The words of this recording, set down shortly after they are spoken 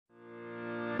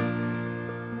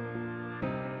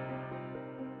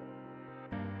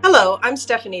Hello, I'm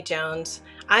Stephanie Jones.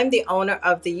 I'm the owner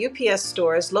of the UPS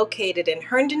stores located in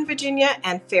Herndon, Virginia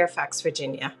and Fairfax,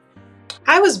 Virginia.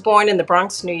 I was born in the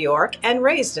Bronx, New York and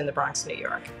raised in the Bronx, New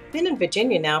York. Been in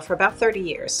Virginia now for about 30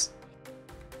 years.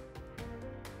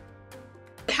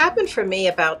 It happened for me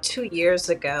about 2 years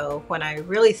ago when I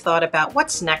really thought about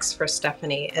what's next for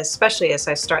Stephanie, especially as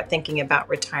I start thinking about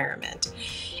retirement.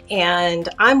 And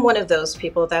I'm one of those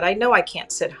people that I know I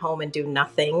can't sit home and do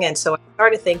nothing. And so I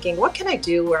started thinking, what can I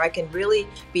do where I can really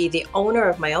be the owner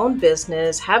of my own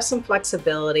business, have some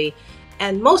flexibility,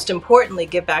 and most importantly,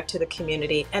 give back to the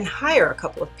community and hire a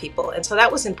couple of people. And so that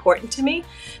was important to me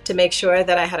to make sure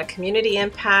that I had a community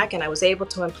impact and I was able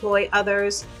to employ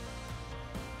others.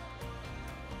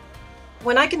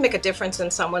 When I can make a difference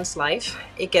in someone's life,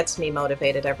 it gets me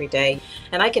motivated every day.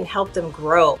 And I can help them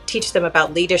grow, teach them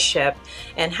about leadership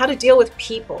and how to deal with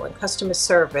people and customer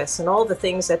service and all the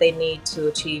things that they need to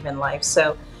achieve in life.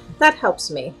 So that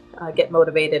helps me get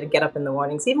motivated and get up in the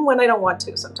mornings, even when I don't want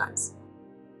to sometimes.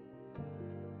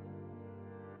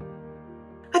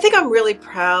 I think I'm really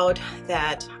proud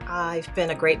that I've been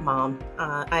a great mom.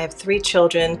 I have 3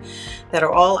 children that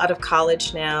are all out of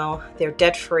college now. They're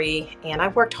debt-free, and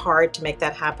I've worked hard to make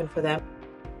that happen for them.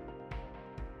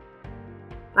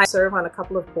 I serve on a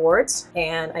couple of boards,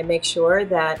 and I make sure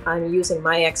that I'm using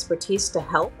my expertise to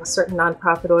help certain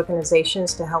nonprofit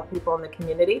organizations to help people in the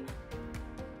community.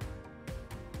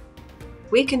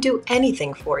 We can do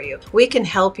anything for you. We can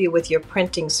help you with your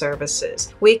printing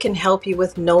services. We can help you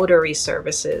with notary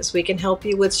services. We can help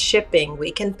you with shipping.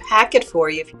 We can pack it for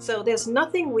you. So there's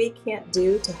nothing we can't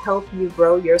do to help you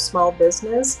grow your small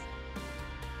business.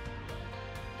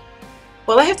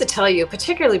 Well, I have to tell you,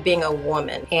 particularly being a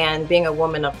woman and being a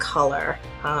woman of color,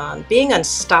 being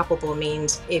unstoppable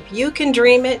means if you can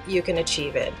dream it, you can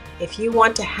achieve it. If you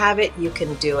want to have it, you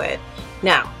can do it.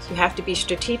 Now, you have to be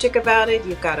strategic about it.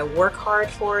 You've got to work hard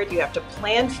for it. You have to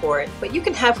plan for it, but you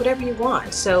can have whatever you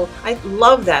want. So I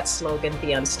love that slogan,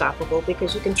 Be Unstoppable,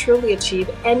 because you can truly achieve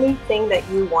anything that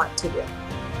you want to do.